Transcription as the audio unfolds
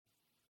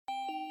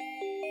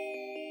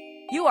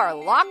You are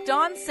Locked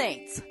On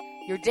Saints,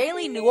 your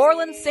daily New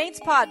Orleans Saints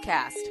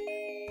podcast,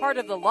 part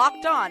of the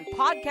Locked On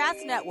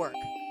Podcast Network,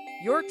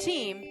 your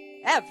team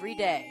every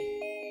day.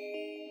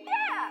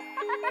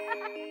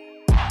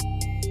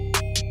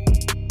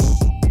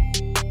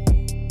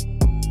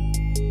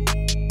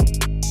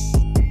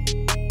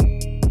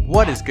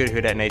 What is good, Who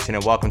Dat Nation,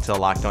 and welcome to the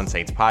Locked On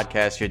Saints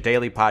podcast, your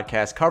daily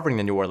podcast covering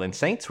the New Orleans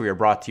Saints. We are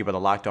brought to you by the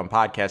Locked On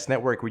Podcast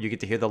Network, where you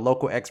get to hear the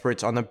local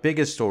experts on the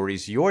biggest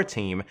stories, your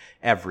team,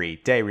 every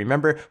day.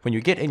 Remember, when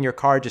you get in your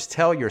car, just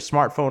tell your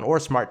smartphone or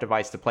smart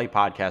device to play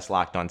podcast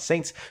Locked On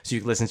Saints, so you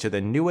can listen to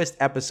the newest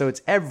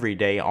episodes every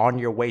day on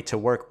your way to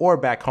work or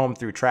back home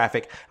through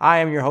traffic. I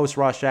am your host,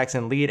 Ross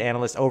Jackson, lead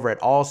analyst over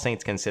at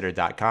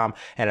AllSaintsConsidered.com,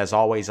 and as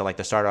always, I'd like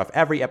to start off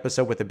every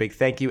episode with a big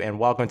thank you and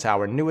welcome to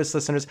our newest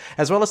listeners,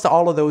 as well as to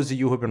all of those of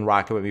you who have been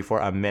rocking with me for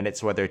a minute.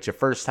 So whether it's your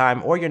first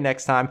time or your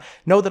next time,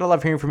 know that I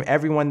love hearing from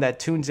everyone that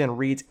tunes in,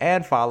 reads,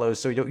 and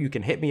follows. So you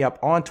can hit me up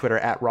on Twitter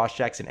at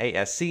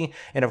RossJacksonASC.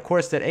 And of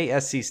course, that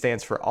ASC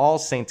stands for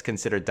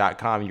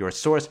AllSaintsConsidered.com, your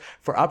source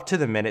for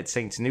up-to-the-minute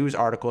Saints news,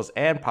 articles,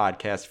 and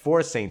podcasts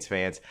for Saints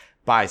fans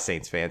by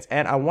Saints fans.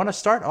 And I want to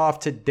start off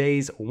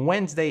today's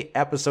Wednesday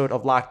episode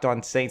of Locked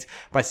On Saints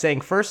by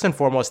saying, first and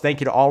foremost, thank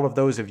you to all of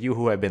those of you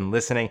who have been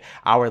listening.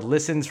 Our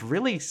listens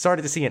really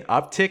started to see an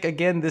uptick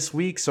again this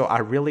week, so I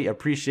really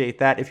appreciate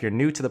that. If you're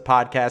new to the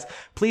podcast,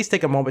 please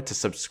take a moment to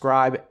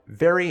subscribe.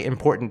 Very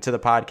important to the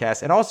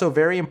podcast, and also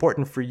very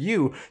important for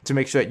you to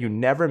make sure that you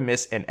never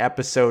miss an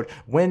episode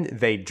when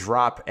they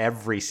drop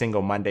every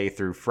single Monday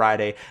through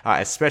Friday,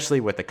 especially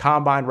with the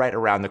Combine right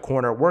around the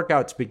corner.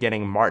 Workouts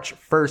beginning March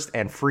 1st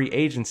and free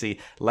agency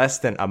less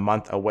than a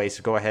month away,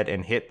 so go ahead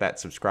and hit that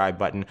subscribe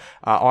button.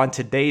 On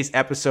today's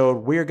episode,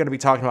 we're going to be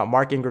talking about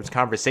Mark Ingram's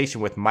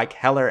conversation with Mike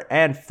Heller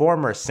and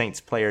former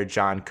Saints player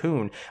John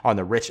Kuhn on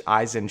the Rich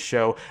Eisen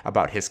show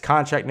about his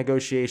contract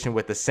negotiation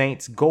with the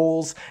Saints,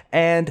 goals,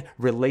 and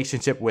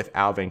relationship with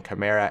Alvin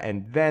Kamara.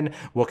 And then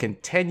we'll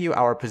continue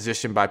our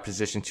position by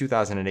position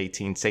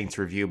 2018 Saints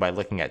review by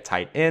looking at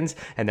tight ends,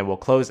 and then we'll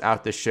close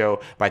out the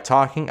show by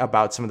talking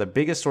about some of the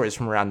biggest stories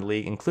from around the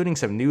league, including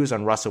some news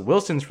on Russell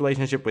Wilson's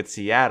relationship with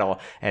Seattle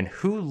and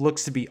who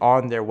looks to be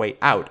on their way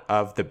out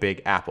of the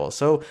Big Apple.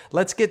 So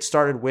let's get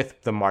started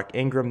with the Mark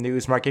Ingram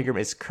news. Mark Ingram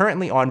is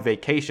currently on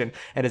vacation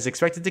and is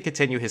expected to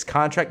continue his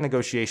contract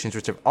negotiations,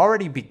 which have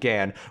already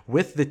began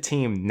with the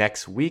team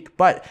next week.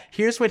 But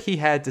here's what he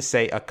had to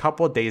say a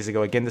couple of days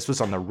ago. Again, this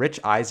was on the Rich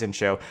Eisen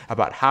show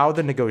about how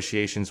the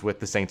negotiations with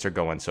the Saints are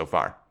going so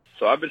far.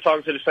 So I've been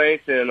talking to the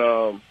Saints,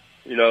 and,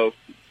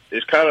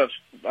 it's kind of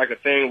like a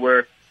thing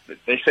where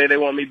they say they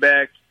want me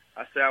back.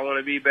 I say I want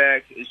to be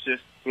back. It's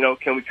just,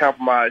 can we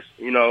compromise,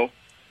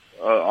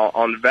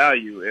 on the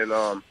value? And,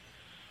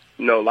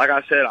 like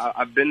I said,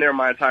 I've been there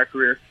my entire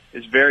career.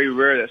 It's very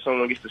rare that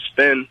someone gets to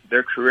spend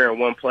their career in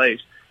one place.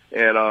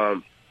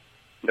 And,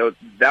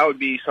 that would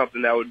be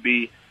something that would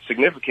be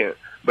significant.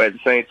 But at the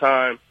same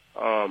time,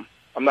 I'm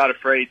not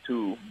afraid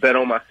to bet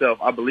on myself.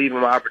 I believe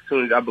in my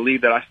opportunities. I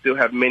believe that I still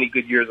have many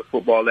good years of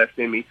football left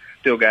in me.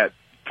 Still got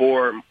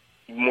 4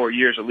 more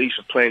years at least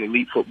of playing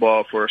elite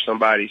football for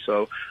somebody.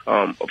 So,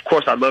 of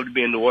course, I'd love to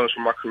be in New Orleans for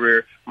my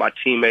career, my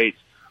teammates,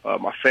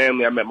 my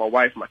family. I met my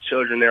wife, my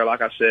children there, like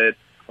I said.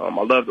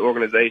 I love the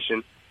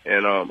organization,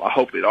 and I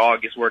hope it all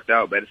gets worked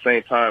out. But at the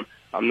same time,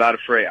 I'm not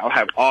afraid. I'll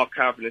have all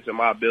confidence in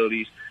my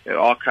abilities and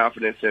all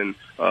confidence in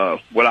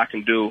what I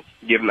can do,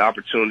 given the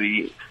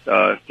opportunity,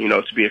 to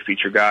be a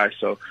featured guy.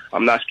 So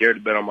I'm not scared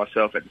to bet on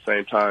myself at the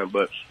same time.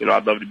 But,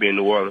 I'd love to be in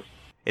New Orleans.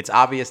 It's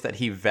obvious that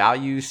he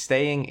values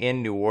staying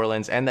in New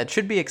Orleans, and that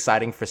should be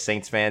exciting for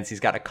Saints fans. He's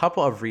got a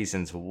couple of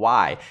reasons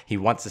why he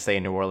wants to stay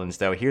in New Orleans,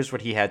 though. Here's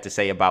what he had to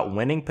say about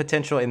winning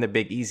potential in the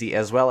Big Easy,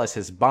 as well as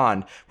his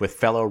bond with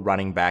fellow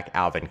running back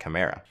Alvin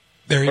Kamara.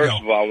 There you go.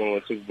 First of all, I want to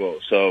win Super Bowl,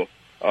 so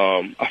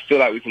I feel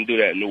like we can do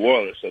that in New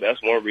Orleans. So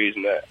that's one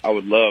reason that I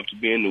would love to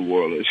be in New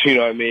Orleans. You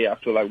know what I mean? I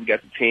feel like we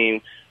got the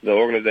team, the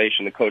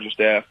organization, the coaching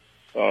staff.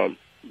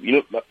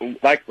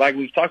 Like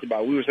we've talked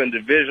about, we was in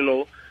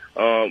divisional.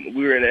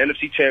 We were in the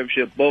NFC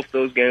Championship. Both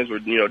those games were,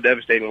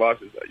 devastating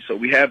losses. So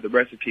we have the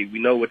recipe. We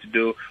know what to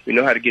do. We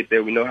know how to get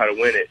there. We know how to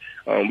win it.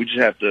 We just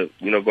have to,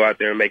 go out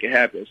there and make it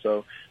happen.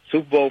 So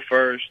Super Bowl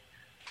first.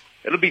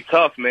 It'll be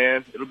tough,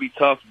 man. It'll be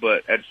tough,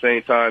 but at the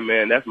same time,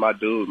 man, that's my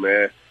dude,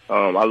 man.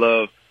 I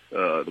love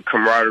the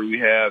camaraderie we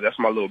have. That's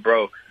my little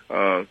bro.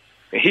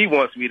 And he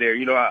wants me there.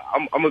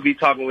 I'm going to be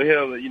talking with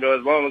him.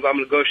 As long as I'm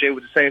negotiating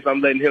with the Saints,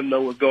 I'm letting him know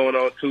what's going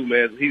on too,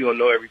 man. He's going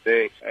to know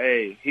everything.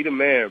 Hey, he the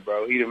man,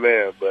 bro. He the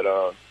man. But,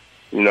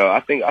 I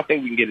think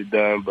we can get it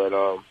done. But,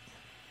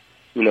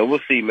 we'll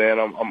see, man.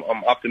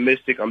 I'm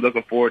optimistic. I'm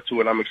looking forward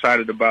to it. I'm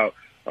excited about,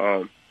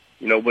 I'm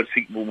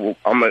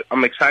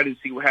excited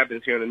to see what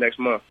happens here in the next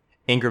month.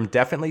 Ingram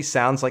definitely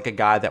sounds like a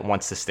guy that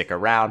wants to stick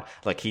around.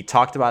 Like, he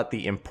talked about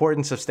the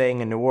importance of staying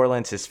in New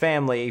Orleans, his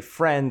family,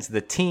 friends, the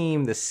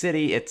team, the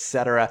city,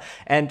 etc.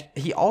 And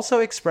he also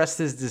expressed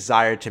his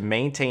desire to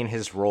maintain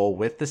his role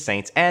with the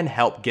Saints and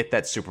help get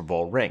that Super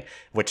Bowl ring,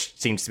 which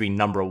seems to be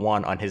number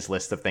one on his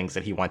list of things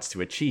that he wants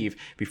to achieve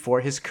before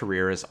his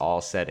career is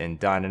all said and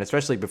done, and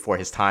especially before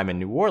his time in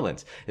New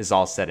Orleans is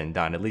all said and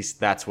done. At least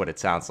that's what it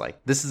sounds like.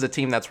 This is a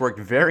team that's worked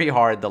very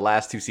hard the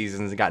last 2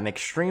 seasons and gotten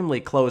extremely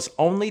close,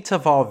 only to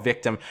fall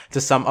victim to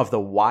some of the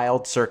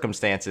wildest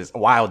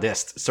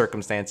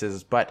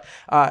circumstances. But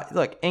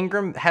look,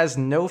 Ingram has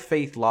no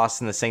faith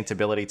lost in the Saints'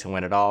 ability to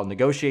win at all.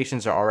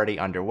 Negotiations are already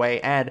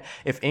underway, and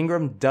if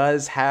Ingram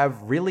does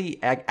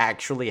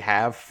actually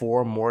have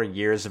 4 more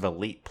years of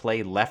elite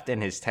play left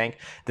in his tank,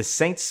 the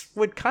Saints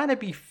would kind of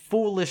be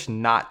foolish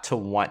not to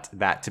want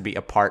that to be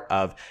a part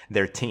of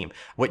their team.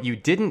 What you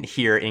didn't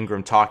hear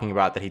Ingram talking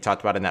about, that he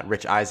talked about in that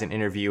Rich Eisen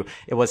interview,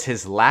 it was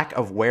his lack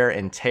of wear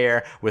and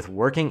tear with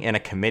working in a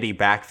committee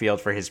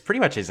backfield for pretty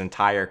much his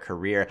entire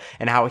career,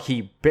 and how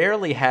he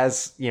barely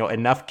has,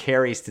 enough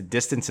carries to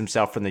distance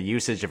himself from the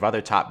usage of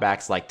other top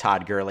backs like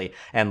Todd Gurley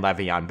and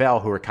Le'Veon Bell,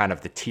 who are kind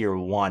of the tier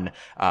 1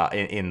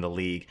 in the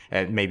league.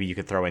 And maybe you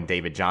could throw in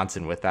David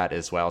Johnson with that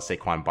as well,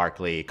 Saquon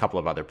Barkley, a couple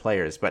of other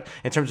players. But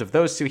in terms of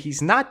those two,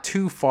 he's not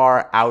too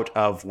far out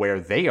of where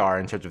they are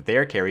in terms of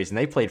their carries, and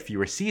they played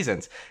fewer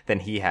seasons than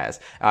he has.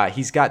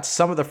 He's got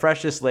some of the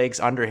freshest legs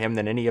under him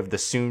than any of the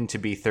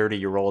soon-to-be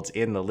 30-year-olds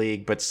in the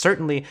league, but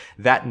certainly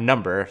that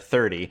number,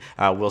 30,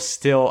 will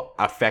still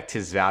affect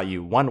his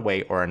value one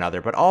way or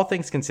another. But all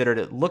things considered,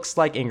 it looks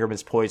like Ingram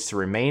is poised to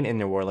remain in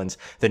New Orleans.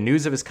 The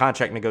news of his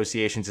contract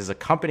negotiations is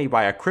accompanied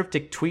by a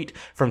cryptic tweet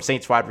from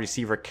Saints wide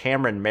receiver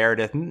Cameron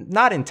Meredith,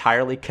 not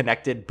entirely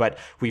connected, but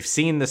we've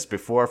seen this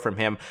before from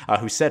him,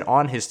 who said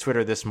on his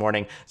Twitter this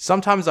morning,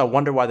 "Sometimes I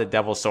wonder why the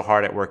devil's so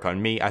hard at work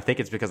on me. I think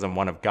it's because I'm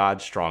one of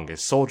God's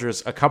strongest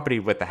soldiers,"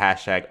 accompanied with the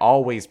hashtag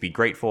always be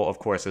grateful, of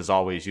course, as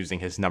always, using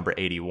his number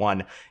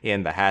 81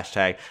 in the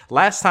hashtag.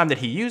 Last time that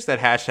he used that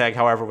hashtag,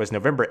 however, was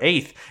November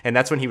 8th, and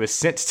that's when he was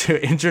sent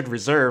to injured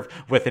reserve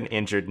with an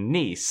injured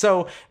knee.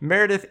 So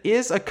Meredith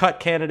is a cut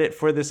candidate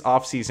for this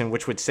offseason,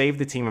 which would save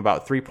the team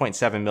about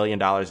 $3.7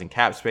 million in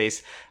cap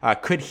space.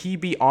 Could he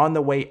be on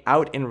the way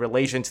out in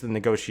relation to the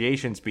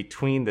negotiations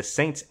between the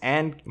Saints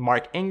and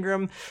Mark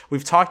Ingram?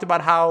 We've talked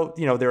about how,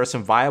 there are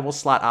some viable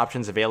slot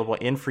options available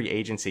in free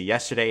agency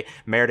yesterday.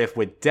 Meredith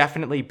would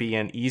definitely be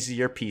an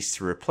easier piece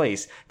to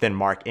replace than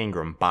Mark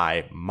Ingram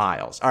by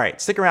miles. All right,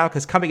 stick around,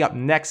 because coming up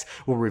next,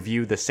 we'll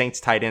review the Saints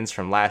tight ends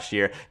from last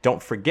year.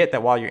 Don't forget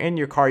that while you're in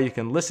your car, you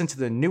can listen to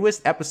the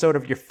newest episode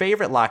of your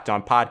favorite Locked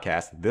On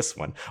podcast, this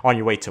one, on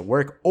your way to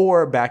work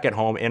or back at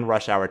home in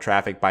rush hour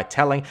traffic by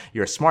telling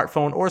your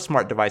smartphone or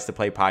smart device to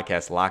play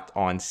podcast Locked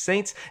On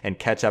Saints and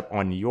catch up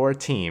on your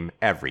team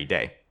every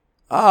day.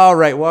 All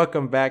right,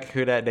 welcome back,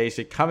 Who Dat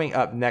Nation. Coming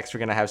up next, we're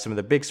going to have some of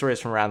the big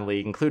stories from around the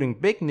league, including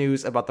big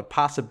news about the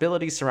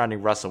possibilities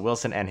surrounding Russell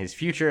Wilson and his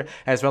future,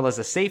 as well as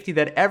a safety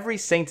that every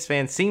Saints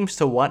fan seems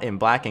to want in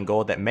black and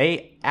gold that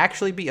may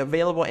actually be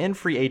available in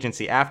free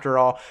agency after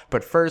all.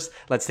 But first,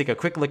 let's take a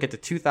quick look at the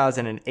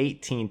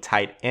 2018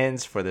 tight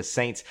ends for the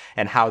Saints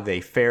and how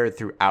they fared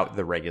throughout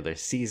the regular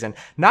season.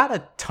 Not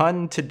a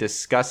ton to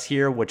discuss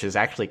here, which is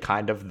actually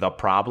kind of the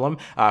problem.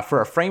 For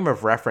a frame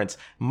of reference,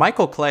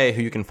 Michael Clay,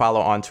 who you can follow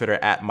on Twitter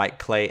at Mike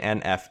Clay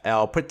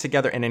NFL, put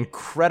together an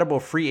incredible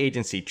free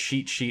agency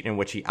cheat sheet in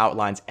which he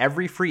outlines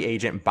every free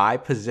agent by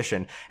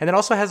position, and then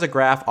also has a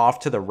graph off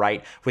to the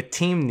right with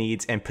team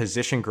needs and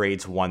position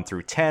grades 1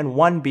 through 10,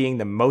 1 being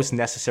the most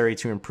necessary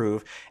to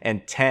improve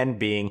and 10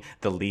 being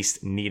the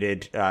least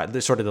needed,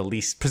 the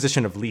least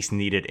position of least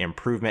needed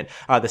improvement.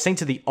 The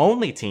Saints are the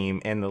only team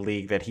in the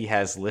league that he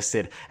has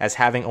listed as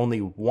having only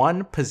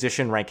 1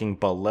 position ranking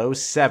below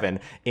 7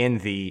 in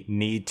the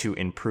need to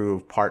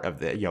improve part of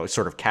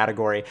the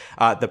category.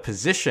 The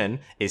position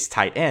is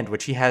tight end,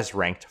 which he has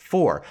ranked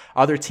 4.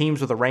 Other teams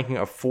with a ranking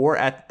of 4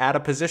 at a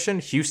position,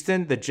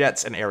 Houston, the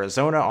Jets, and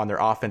Arizona on their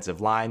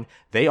offensive line,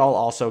 they all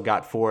also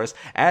got 4s,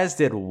 as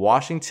did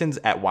Washington's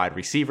at wide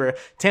receiver,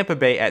 Tampa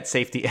Bay at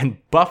safety, and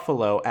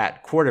Buffalo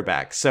at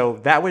quarterback. So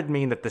that would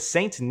mean that the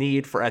Saints'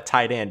 need for a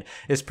tight end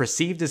is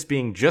perceived as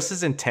being just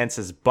as intense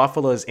as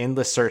Buffalo's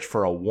endless search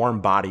for a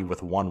warm body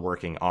with 1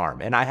 working arm.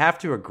 And I have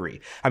to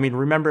agree. I mean,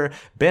 remember,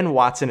 Ben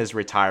Watson is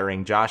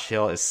retiring, Josh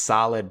Hill is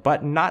solid,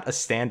 but not a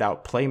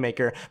standout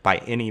playmaker by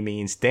any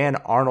means. Dan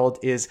Arnold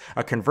is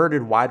a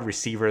converted wide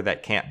receiver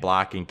that can't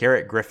block, and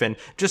Garrett Griffin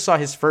just saw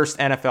his first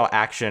NFL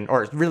action,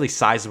 or really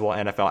sizable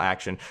NFL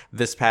action,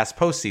 this past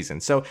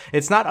postseason. So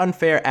it's not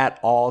unfair at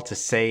all to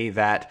say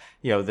that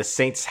the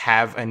Saints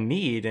have a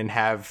need, and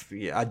have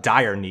a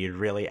dire need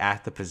really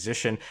at the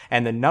position,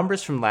 and the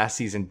numbers from last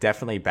season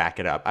definitely back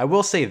it up. I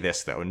will say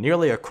this though,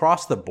 nearly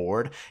across the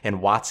board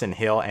in Watson,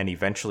 Hill, and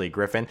eventually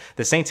Griffin,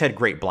 the Saints had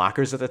great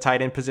blockers at the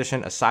tight end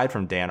position. Aside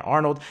from Dan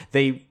Arnold,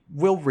 they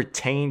will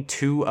retain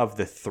 2 of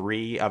the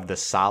 3 of the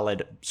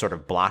solid sort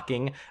of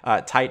blocking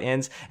tight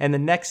ends. And the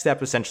next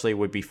step essentially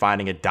would be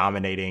finding a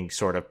dominating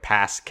sort of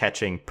pass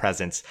catching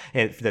presence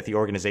that the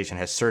organization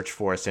has searched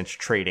for since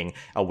trading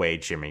away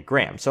Jimmy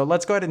Graham. So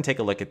let's go ahead and take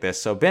a look at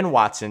this. So Ben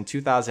Watson,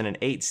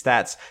 2008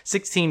 stats,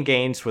 16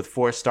 games with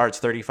 4 starts,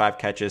 35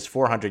 catches,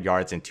 400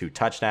 yards, and 2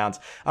 touchdowns.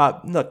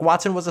 Look,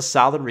 Watson was a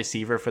solid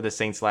receiver for the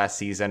Saints last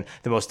season,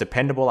 the most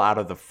dependable out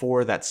of the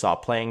 4 that saw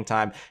playing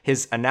time.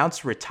 His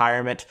announced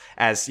retirement,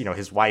 as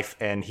his wife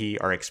and he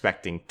are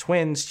expecting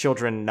twins,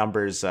 children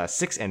numbers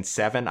 6 and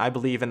 7, I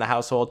believe, in the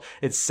household.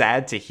 It's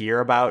sad to hear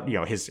about.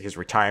 His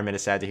retirement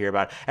is sad to hear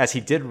about, as he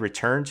did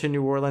return to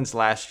New Orleans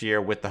last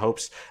year with the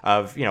hopes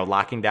of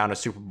locking down a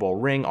Super Bowl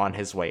ring on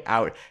his way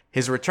out.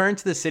 His return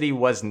to the city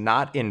was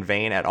not in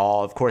vain at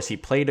all. Of course, he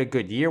played a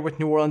good year with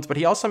New Orleans, but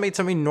he also made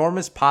some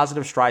enormous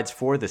positive strides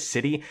for the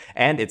city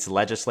and its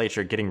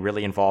legislature, getting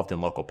really involved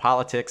in local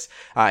politics.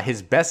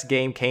 His best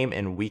game came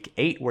in Week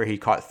 8, where he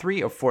caught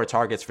 3 of 4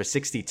 targets for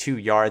 62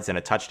 yards and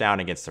a touchdown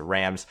against the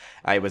Rams.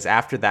 It was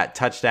after that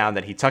touchdown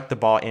that he tucked the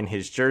ball in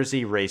his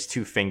jersey, raised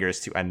 2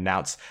 fingers to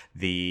announce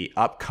the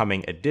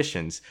upcoming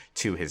additions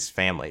to his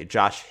family.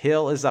 Josh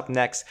Hill is up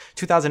next.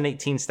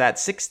 2018 stats,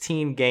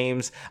 16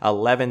 games,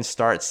 11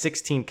 starts,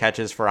 16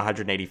 catches for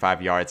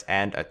 185 yards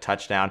and a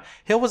touchdown.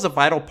 Hill was a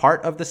vital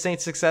part of the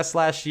Saints' success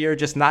last year,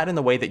 just not in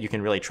the way that you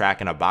can really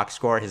track in a box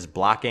score. His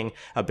blocking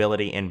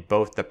ability in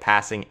both the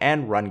passing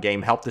and run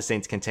game helped the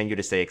Saints continue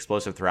to stay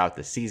explosive throughout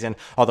the season,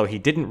 although he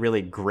didn't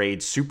really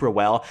grade super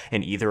well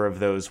in either of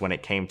those when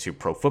it came to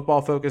Pro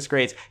Football Focus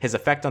grades. His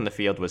effect on the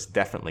field was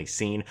definitely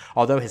seen.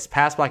 Although his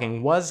pass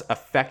blocking was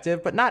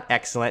effective, but not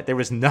excellent, there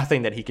was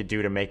nothing that he could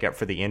do to make up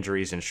for the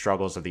injuries and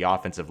struggles of the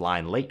offensive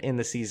line late in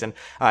the season.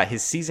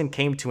 His season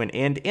came to an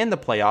end in the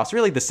playoffs,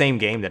 really the same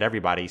game that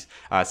everybody's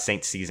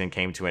Saints season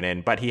came to an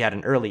end, but he had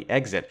an early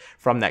exit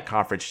from that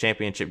conference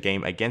championship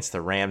game against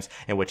the Rams,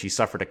 in which he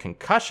suffered a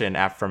concussion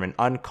from an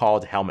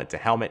uncalled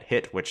helmet-to-helmet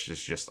hit, which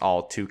is just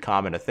all too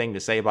common a thing to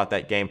say about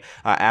that game,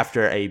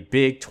 after a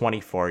big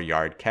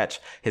 24-yard catch.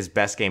 His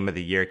best game of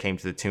the year came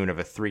to the tune of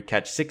a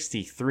 3-catch,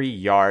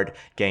 63-yard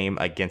game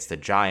against the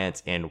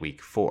Giants in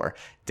Week 4.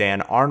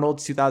 Dan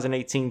Arnold's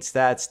 2018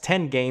 stats,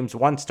 10 games,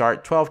 1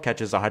 start, 12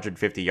 catches,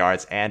 150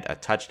 yards, and a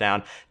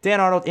touchdown.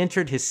 Dan Arnold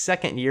entered his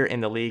second year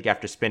in the league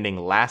after spending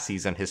last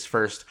season his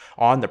first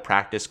on the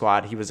practice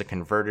squad. He was a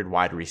converted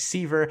wide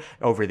receiver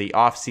over the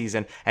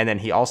offseason, and then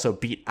he also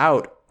beat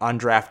out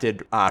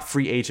undrafted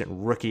free agent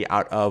rookie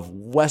out of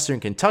Western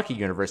Kentucky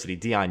University,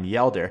 Deion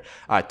Yelder,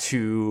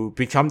 to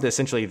become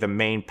essentially the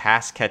main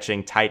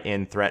pass-catching tight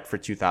end threat for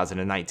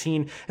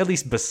 2019, at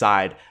least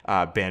beside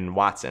Ben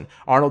Watson.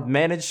 Arnold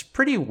managed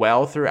pretty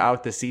well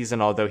throughout the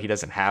season, although he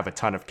doesn't have a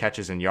ton of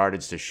catches and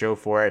yardage to show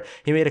for it.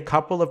 He made a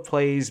couple of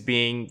plays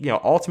being,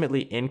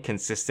 ultimately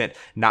inconsistent,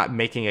 not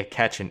making a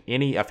catch in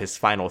any of his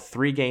final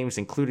 3 games,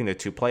 including the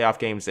 2 playoff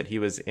games that he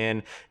was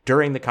in.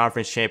 During the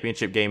conference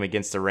championship game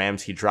against the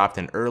Rams, he dropped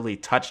an early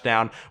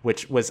touchdown,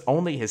 which was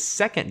only his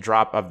second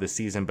drop of the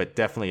season, but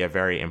definitely a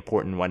very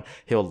important one.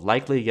 He'll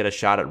likely get a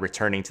shot at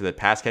returning to the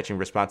pass catching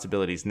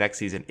responsibilities next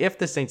season if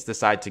the Saints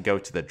decide to go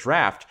to the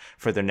draft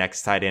for their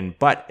next tight end.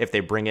 But if they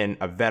bring in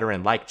a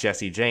veteran like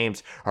Jesse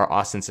James or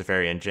Austin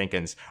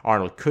Seferian-Jenkins,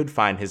 Arnold could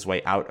find his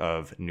way out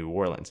of New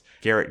Orleans.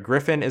 Garrett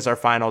Griffin is our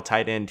final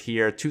tight end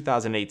here.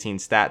 2018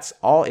 stats,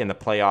 all in the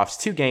playoffs,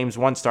 2 games,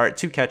 1 start,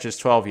 2 catches,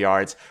 12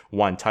 yards,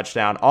 1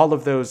 touchdown. All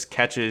of those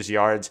catches,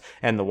 yards,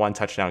 and the 1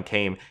 touchdown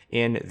came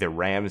in the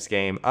Rams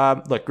game.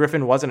 Look,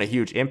 Griffin wasn't a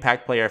huge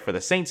impact player for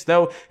the Saints,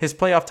 though. His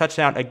playoff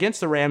touchdown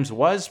against the Rams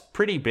was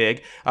pretty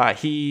big.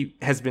 He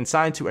has been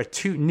signed to a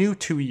new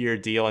 2-year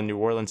deal in New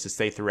Orleans to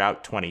stay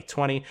throughout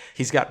 2020.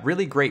 He's got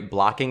really great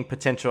blocking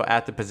potential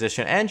at the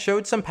position and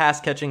showed some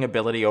pass catching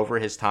ability over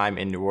his time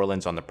in New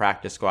Orleans on the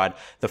practice squad.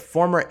 The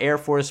former Air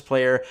Force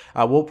player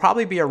will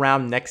probably be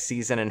around next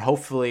season and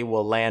hopefully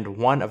will land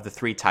one of the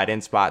 3 tight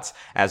end spots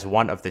as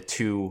one of the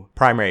 2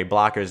 primary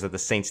blockers that the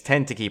Saints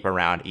tend to keep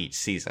around each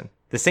season.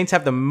 The Saints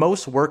have the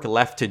most work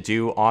left to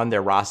do on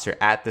their roster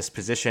at this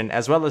position,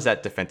 as well as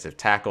at defensive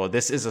tackle.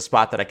 This is a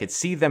spot that I could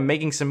see them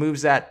making some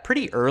moves at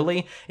pretty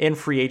early in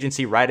free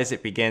agency, right as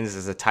it begins,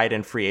 as the tight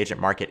end free agent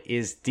market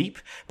is deep.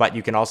 But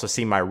you can also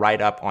see my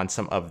write-up on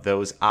some of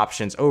those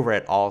options over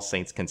at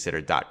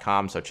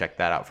allsaintsconsidered.com, so check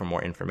that out for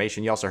more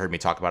information. You also heard me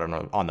talk about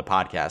it on the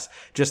podcast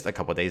just a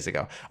couple days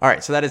ago. All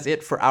right, so that is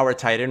it for our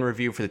tight end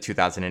review for the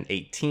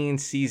 2018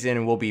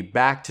 season. We'll be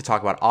back to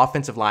talk about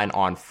offensive line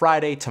on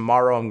Friday.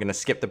 Tomorrow, I'm going to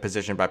skip the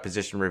position by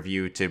position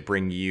review to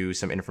bring you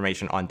some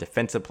information on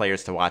defensive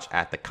players to watch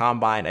at the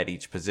combine at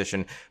each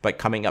position. But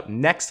coming up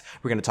next,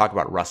 we're going to talk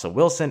about Russell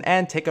Wilson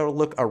and take a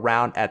look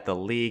around at the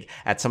league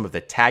at some of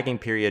the tagging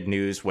period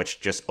news, which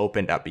just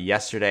opened up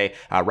yesterday,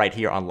 right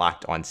here on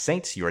Locked On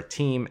Saints, your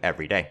team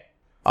every day.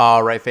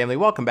 All right, family,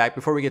 welcome back.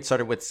 Before we get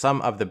started with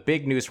some of the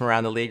big news from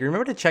around the league,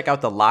 remember to check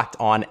out the Locked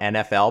On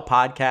NFL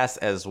podcast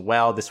as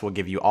well. This will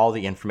give you all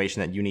the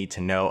information that you need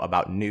to know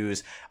about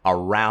news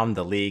around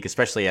the league,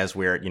 especially as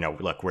we're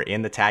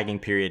in the tagging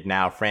period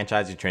now.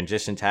 Franchise and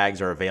transition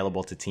tags are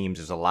available to teams.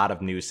 There's a lot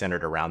of news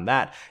centered around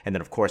that. And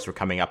then, of course, we're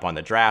coming up on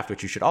the draft,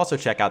 which you should also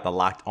check out the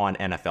Locked On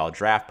NFL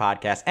Draft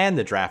podcast and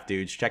the Draft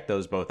Dudes. Check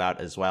those both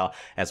out as well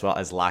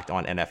as Locked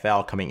On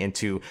NFL coming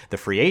into the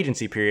free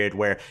agency period,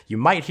 where you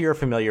might hear a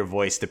familiar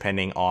voice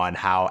depending on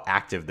how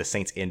active the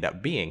Saints end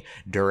up being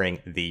during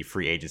the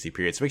free agency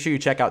period. So make sure you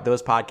check out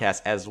those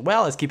podcasts as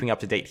well as keeping up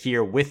to date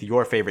here with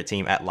your favorite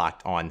team at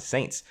Locked On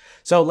Saints.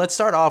 So let's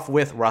start off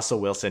with Russell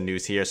Wilson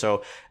news here.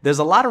 So there's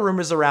a lot of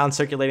rumors around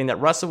circulating that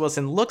Russell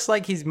Wilson looks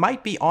like he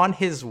might be on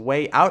his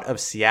way out of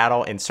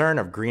Seattle in search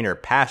of greener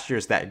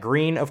pastures. That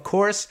green, of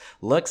course,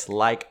 looks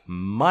like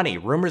money.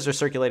 Rumors are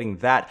circulating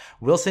that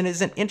Wilson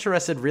isn't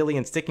interested really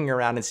in sticking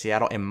around in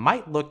Seattle and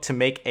might look to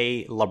make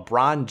a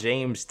LeBron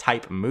James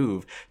type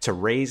move to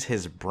raise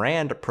his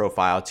brand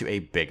profile to a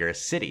bigger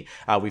city.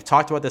 We've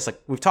talked about this.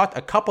 We've talked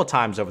a couple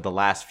times over the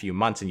last few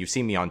months, and you've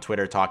seen me on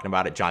Twitter talking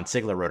about it. John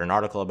Sigler wrote an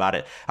article about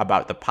it,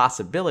 about the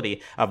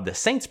possibility of the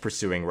Saints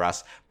pursuing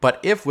Russ. But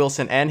if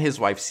Wilson and his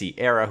wife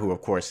Ciara, who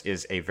of course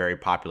is a very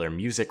popular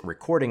music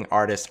recording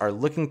artist, are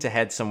looking to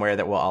head somewhere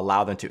that will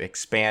allow them to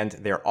expand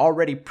their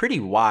already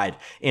pretty wide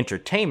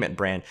entertainment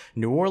brand,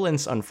 New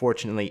Orleans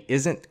unfortunately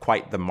isn't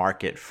quite the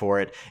market for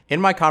it. In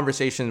my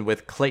conversation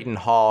with Clayton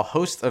Hall,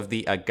 host of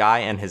the A Guy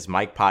and His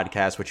Mic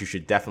podcast, which you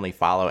should definitely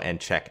follow and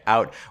check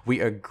out,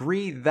 we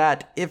agree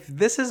that if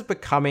this is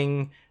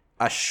becoming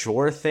a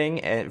sure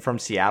thing from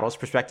Seattle's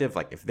perspective,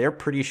 like if they're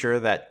pretty sure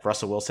that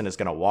Russell Wilson is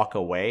going to walk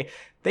away,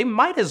 they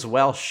might as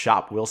well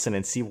shop Wilson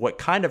and see what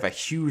kind of a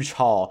huge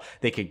haul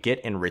they could get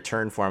in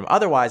return for him.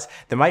 Otherwise,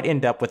 they might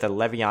end up with a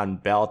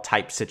Le'Veon Bell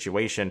type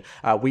situation.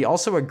 We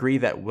also agree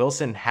that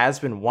Wilson has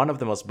been one of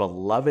the most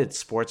beloved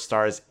sports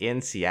stars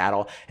in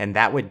Seattle, and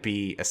that would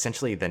be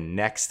essentially the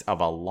next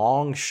of a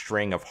long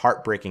string of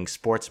heartbreaking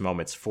sports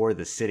moments for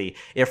the city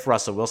if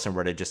Russell Wilson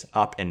were to just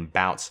up and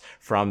bounce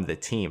from the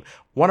team.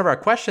 One of our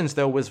questions,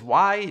 though, was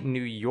why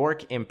New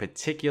York in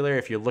particular?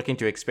 If you're looking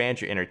to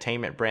expand your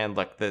entertainment brand,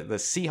 look, the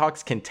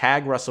Seahawks can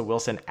tag Russell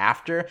Wilson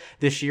after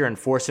this year and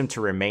force him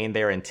to remain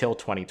there until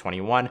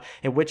 2021,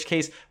 in which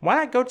case, why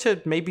not go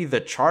to maybe the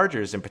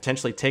Chargers and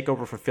potentially take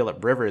over for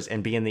Phillip Rivers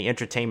and be in the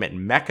entertainment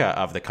mecca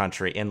of the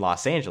country in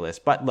Los Angeles?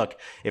 But look,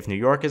 if New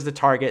York is the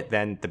target,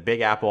 then the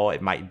Big Apple,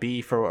 it might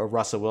be for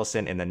Russell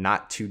Wilson in the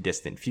not too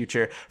distant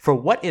future. For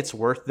what it's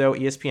worth, though,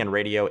 ESPN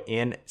Radio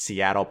in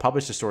Seattle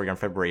published a story on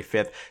February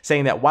 5th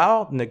saying that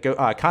while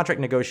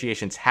contract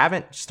negotiations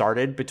haven't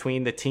started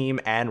between the team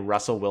and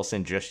Russell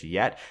Wilson just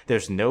yet,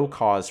 there's no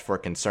cause for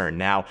concern.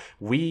 Now,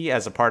 we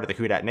as a part of the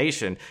Who Dat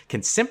Nation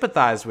can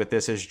sympathize with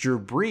this, as Drew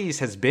Brees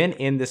has been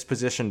in this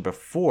position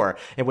before,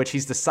 in which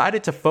he's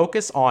decided to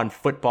focus on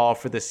football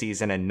for the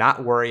season and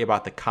not worry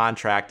about the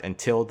contract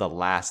until the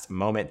last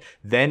moment,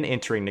 then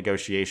entering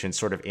negotiations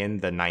sort of in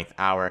the ninth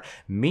hour.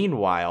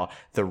 Meanwhile,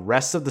 the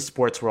rest of the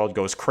sports world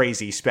goes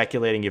crazy,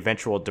 speculating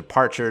eventual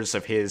departures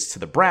of his to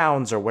the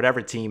Browns or whatever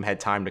team had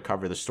time to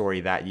cover the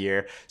story that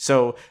year.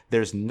 So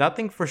there's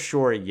nothing for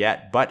sure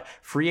yet, but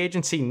free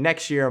agency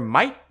next year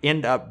might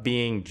end up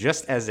being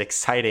just as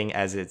exciting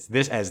as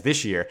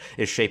this year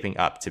is shaping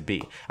up to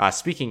be.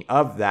 Speaking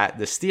of that,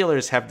 the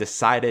Steelers have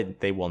decided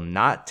they will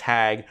not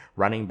tag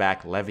running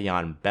back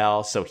Le'Veon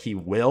Bell, so he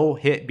will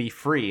be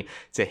free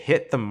to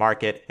hit the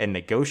market and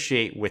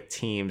negotiate with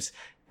teams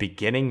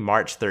beginning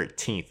March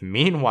 13th.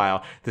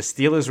 Meanwhile, the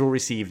Steelers will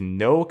receive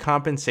no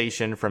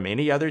compensation from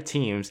any other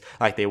teams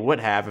like they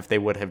would have if they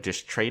would have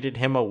just traded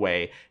him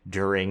away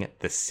during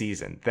the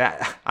season.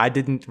 That I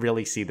didn't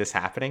really see this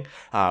happening.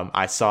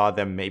 I saw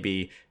them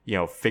maybe,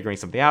 figuring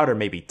something out, or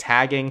maybe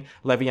tagging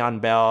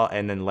Le'Veon Bell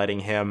and then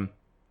letting him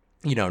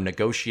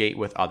negotiate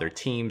with other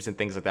teams and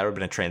things like that. It would have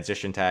been a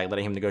transition tag,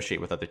 letting him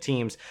negotiate with other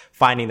teams,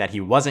 finding that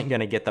he wasn't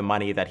going to get the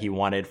money that he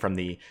wanted from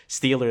the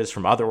Steelers,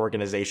 from other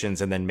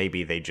organizations, and then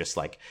maybe they just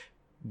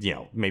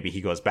maybe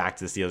he goes back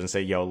to the Steelers and say,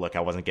 yo, look,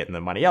 I wasn't getting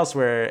the money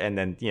elsewhere. And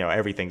then,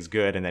 everything's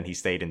good. And then he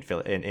stayed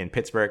in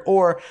Pittsburgh,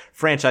 or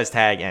franchise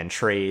tag and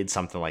trade,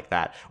 something like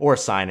that, or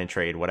sign and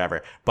trade,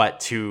 whatever. But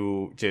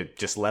to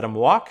just let him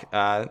walk,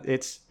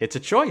 it's a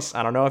choice.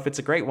 I don't know if it's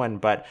a great one,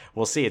 but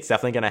we'll see. It's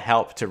definitely going to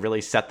help to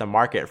really set the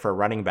market for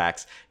running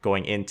backs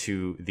going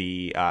into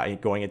the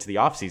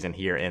offseason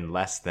here in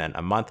less than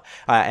a month.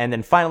 And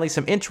then finally,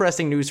 some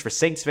interesting news for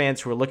Saints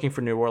fans who are looking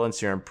for New Orleans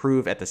to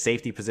improve at the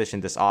safety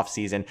position this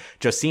offseason.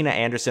 Josina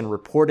Anderson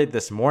reported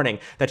this morning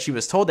that she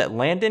was told that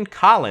Landon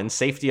Collins,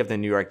 safety of the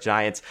New York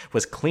Giants,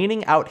 was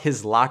cleaning out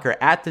his locker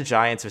at the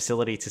Giants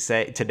facility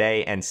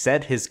today and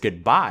said his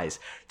goodbyes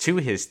to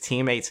his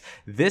teammates.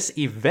 This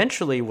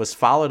eventually was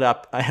followed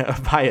up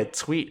by a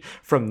tweet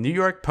from New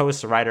York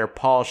Post writer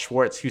Paul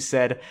Schwartz, who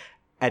said,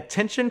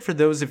 "Attention for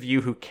those of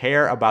you who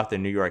care about the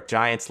New York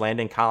Giants.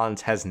 Landon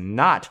Collins has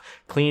not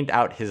cleaned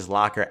out his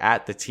locker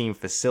at the team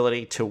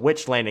facility," to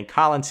which Landon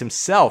Collins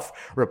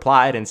himself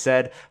replied and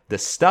said, The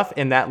stuff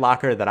in that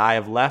locker that I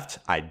have left,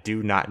 I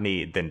do not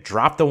need. Then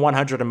drop the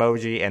 100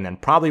 emoji and then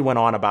probably went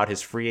on about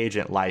his free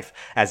agent life,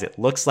 as it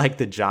looks like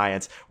the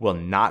Giants will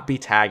not be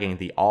tagging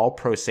the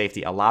all-pro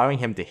safety, allowing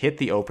him to hit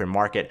the open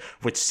market,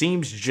 which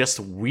seems just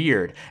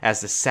weird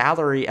as the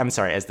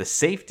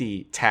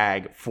safety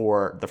tag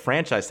for the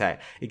franchise tag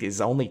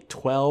is only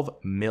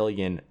 $12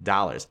 million.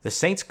 The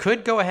Saints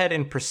could go ahead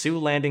and pursue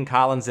Landon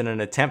Collins in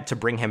an attempt to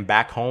bring him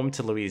back home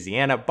to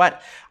Louisiana,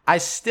 but I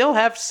still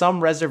have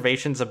some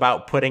reservations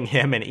about putting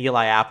him and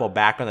Eli Apple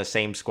back on the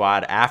same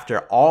squad after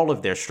all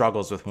of their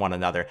struggles with one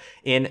another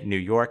in New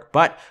York.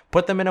 But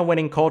put them in a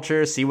winning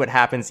culture, see what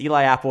happens.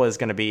 Eli Apple is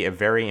going to be a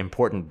very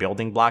important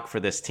building block for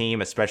this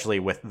team, especially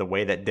with the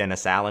way that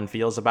Dennis Allen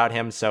feels about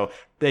him. So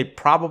they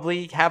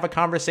probably have a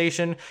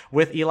conversation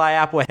with Eli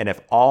Apple. And if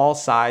all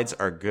sides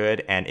are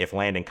good, and if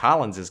Landon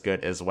Collins is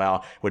good as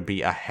well, would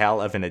be a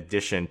hell of an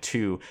addition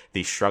to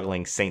the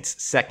struggling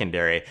Saints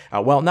secondary.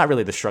 Well, not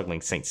really the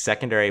struggling Saints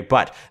secondary,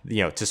 but,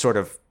 to sort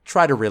of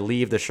try to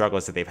relieve the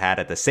struggles that they've had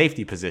at the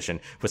safety position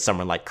with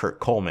someone like Kurt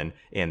Coleman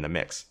in the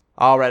mix.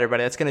 All right,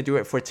 everybody, that's going to do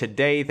it for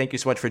today. Thank you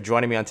so much for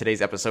joining me on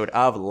today's episode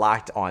of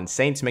Locked on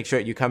Saints. Make sure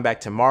you come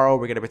back tomorrow.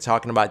 We're going to be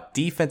talking about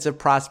defensive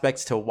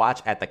prospects to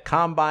watch at the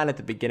Combine at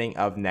the beginning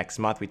of next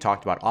month. We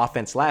talked about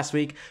offense last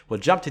week. We'll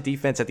jump to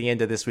defense at the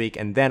end of this week.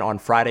 And then on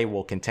Friday,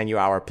 we'll continue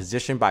our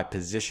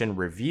position-by-position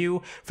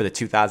review for the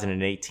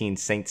 2018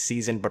 Saints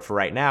season. But for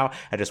right now,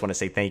 I just want to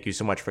say thank you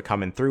so much for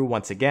coming through.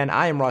 Once again,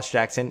 I am Ross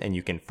Jackson, and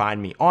you can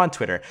find me on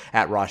Twitter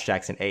at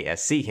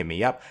RossJacksonASC. Hit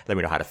me up. Let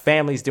me know how the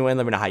family's doing.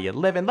 Let me know how you're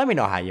living. Let me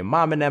know how you're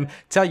momming them.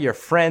 Tell your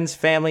friends,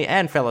 family,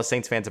 and fellow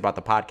Saints fans about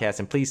the podcast,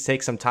 and please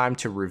take some time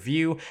to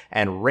review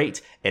and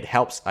rate. It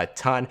helps a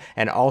ton.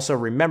 And also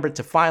remember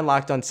to find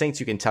Locked on Saints.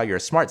 You can tell your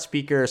smart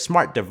speaker,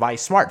 smart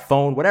device,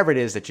 smartphone, whatever it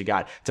is that you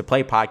got, to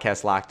play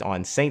podcast Locked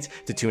on Saints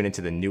to tune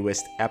into the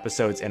newest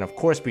episodes. And of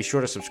course, be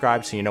sure to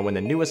subscribe so you know when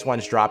the newest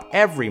ones drop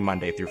every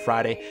Monday through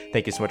Friday.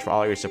 Thank you so much for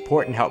all your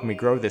support and helping me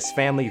grow this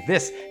family.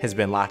 This has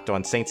been Locked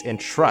on Saints, and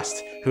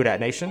trust Who Dat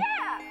Nation.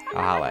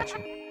 I'll holla at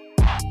you.